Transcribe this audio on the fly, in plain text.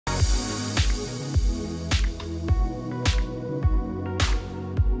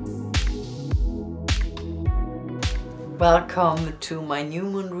Welcome to my new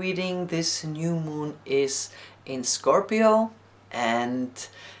moon reading. This new moon is in Scorpio and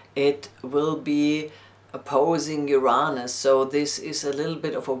it will be opposing Uranus. So this is a little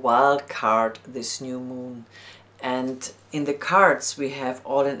bit of a wild card, this new moon. And in the cards we have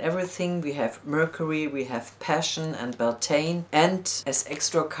all and everything. We have Mercury, we have Passion and Beltane. And as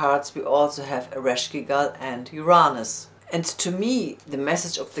extra cards we also have Ereshkigal and Uranus. And to me, the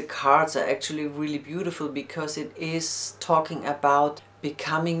message of the cards are actually really beautiful because it is talking about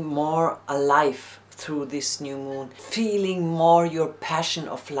becoming more alive through this new moon, feeling more your passion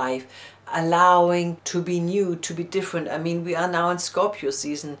of life, allowing to be new, to be different. I mean, we are now in Scorpio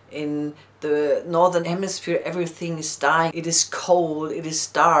season. In the northern hemisphere, everything is dying. It is cold, it is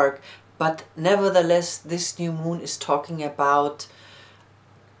dark, but nevertheless, this new moon is talking about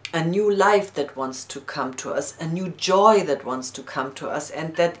a new life that wants to come to us, a new joy that wants to come to us,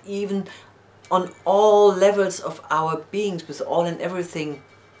 and that even on all levels of our beings, with all and everything,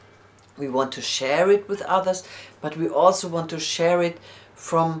 we want to share it with others, but we also want to share it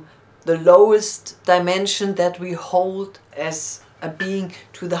from the lowest dimension that we hold as a being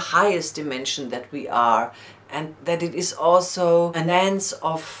to the highest dimension that we are, and that it is also an dance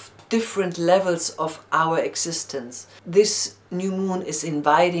of different levels of our existence. This new moon is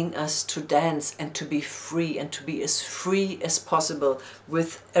inviting us to dance and to be free, and to be as free as possible.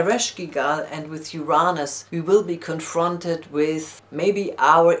 With Ereshkigal and with Uranus, we will be confronted with maybe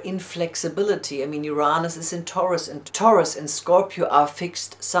our inflexibility. I mean, Uranus is in Taurus, and Taurus and Scorpio are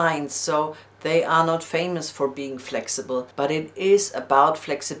fixed signs, so they are not famous for being flexible, but it is about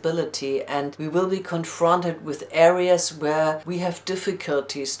flexibility, and we will be confronted with areas where we have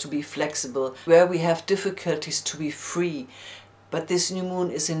difficulties to be flexible, where we have difficulties to be free. But this new moon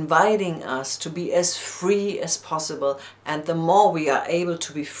is inviting us to be as free as possible, and the more we are able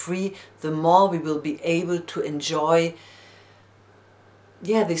to be free, the more we will be able to enjoy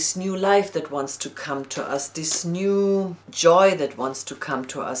this new life that wants to come to us, this new joy that wants to come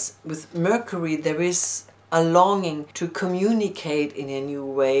to us. With Mercury, there is a longing to communicate in a new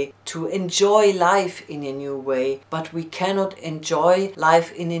way, to enjoy life in a new way, but we cannot enjoy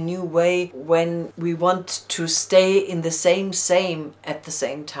life in a new way when we want to stay in the same at the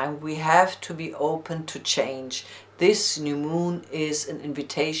same time. We have to be open to change. This new moon is an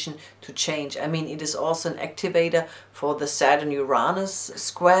invitation to change. I mean, it is also an activator for the Saturn-Uranus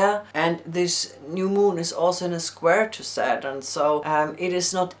square, and this new moon is also in a square to Saturn. So it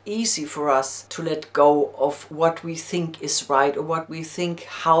is not easy for us to let go of what we think is right, or what we think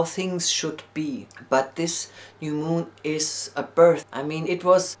how things should be. But this new moon is a birth. I mean, it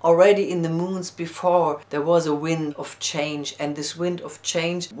was already in the moons before. There was a wind of change, and this wind of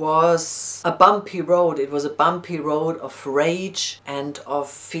change was a bumpy road. It was a bumpy road of rage and of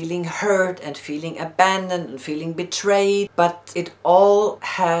feeling hurt and feeling abandoned and feeling betrayed, but it all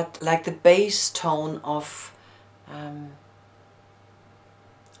had like the base tone of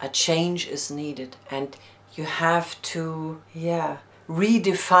a change is needed, and you have to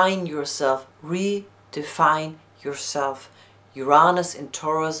redefine yourself. Redefine yourself. Uranus in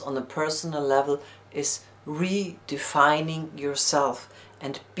Taurus on a personal level is redefining yourself,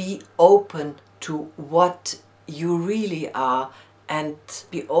 and be open to what you really are, and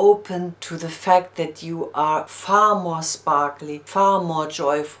be open to the fact that you are far more sparkly, far more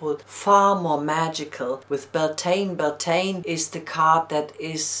joyful, far more magical. With Beltane, Beltane is the card that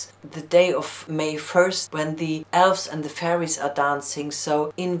is the day of May 1st, when the elves and the fairies are dancing.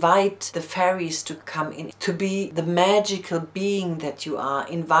 So invite the fairies to come in, to be the magical being that you are.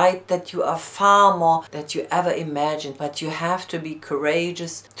 Invite that you are far more than you ever imagined, but you have to be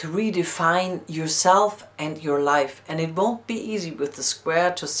courageous to redefine yourself and your life. And it won't be easy with the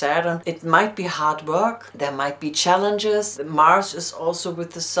square to Saturn. It might be hard work, there might be challenges. Mars is also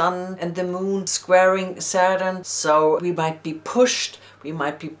with the Sun and the Moon squaring Saturn, so we might be pushed, we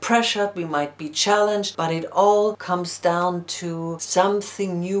might be pressured, we might be challenged, but it all comes down to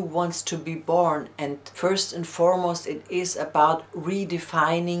something new wants to be born. And first and foremost, it is about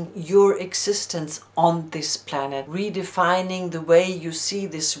redefining your existence on this planet, redefining the way you see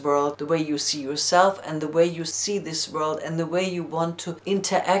this world, the way you see yourself, and the way you see this world, and the way you want to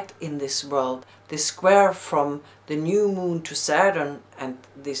interact in this world. The square from the new moon to Saturn, and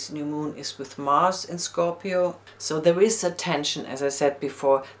this new moon is with Mars in Scorpio. So there is a tension, as I said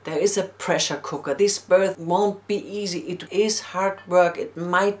before. There is a pressure cooker. This birth won't be easy. It is hard work. It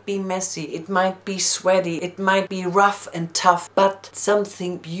might be messy. It might be sweaty. It might be rough and tough. But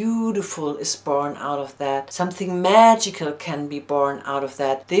something beautiful is born out of that. Something magical can be born out of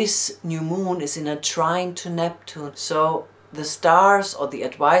that. This new moon is in a trine to Neptune. So the stars, or the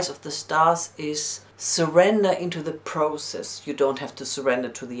advice of the stars, is surrender into the process. You don't have to surrender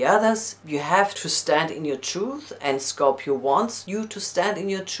to the others. You have to stand in your truth, and Scorpio wants you to stand in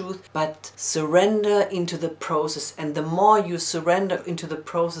your truth, but surrender into the process. And the more you surrender into the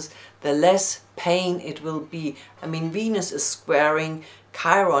process, the less pain it will be. I mean, Venus is squaring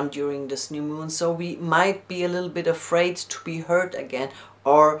Chiron during this new moon, so we might be a little bit afraid to be hurt again,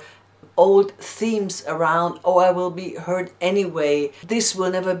 or old themes around, oh, I will be hurt anyway, this will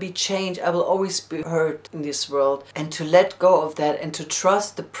never be changed, I will always be hurt in this world. And to let go of that, and to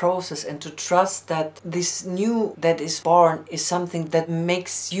trust the process, and to trust that this new that is born is something that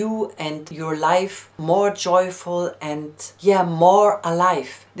makes you and your life more joyful and, yeah, more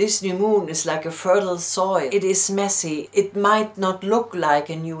alive. This new moon is like a fertile soil. It is messy. It might not look like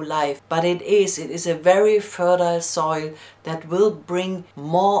a new life, but it is. It is a very fertile soil that will bring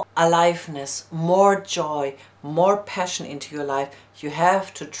more aliveness, more joy, more passion into your life. You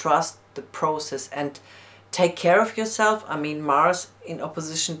have to trust the process and take care of yourself. I mean, Mars in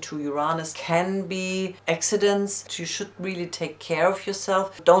opposition to Uranus can be accidents. You should really take care of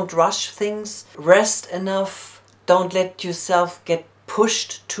yourself. Don't rush things. Rest enough. Don't let yourself get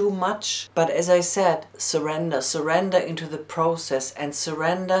pushed too much. But as I said, surrender into the process, and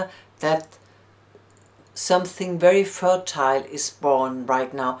surrender that something very fertile is born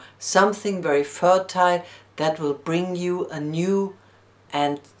right now. Something very fertile that will bring you a new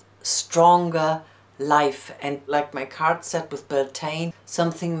and stronger life. And like my card said with Beltane,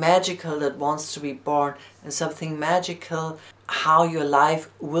 something magical that wants to be born, and something magical how your life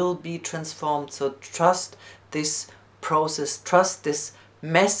will be transformed. So trust this process, trust this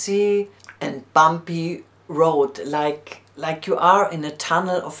messy and bumpy road, like you are in a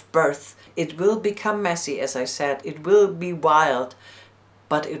tunnel of birth. It will become messy, as I said, it will be wild,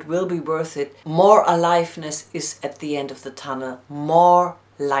 but it will be worth it. More aliveness is at the end of the tunnel, more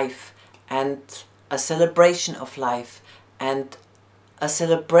life, and a celebration of life, and a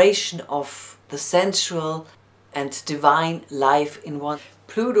celebration of the sensual and divine life in one.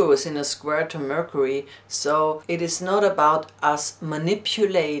 Pluto is in a square to Mercury, so it is not about us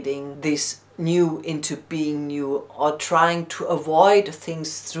manipulating this new into being new, or trying to avoid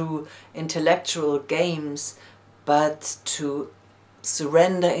things through intellectual games, but to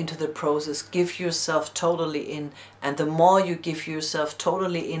surrender into the process, give yourself totally in. And the more you give yourself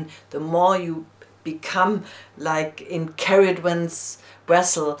totally in, the more you become like in Caridwen's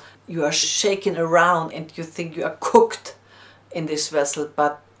vessel. You are shaken around and you think you are cooked in this vessel,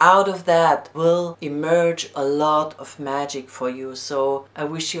 but out of that will emerge a lot of magic for you. So I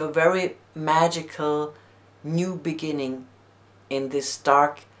wish you a very magical new beginning in this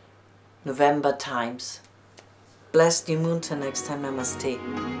dark November times. Blessed new moon till next time.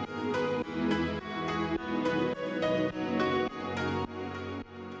 Namaste.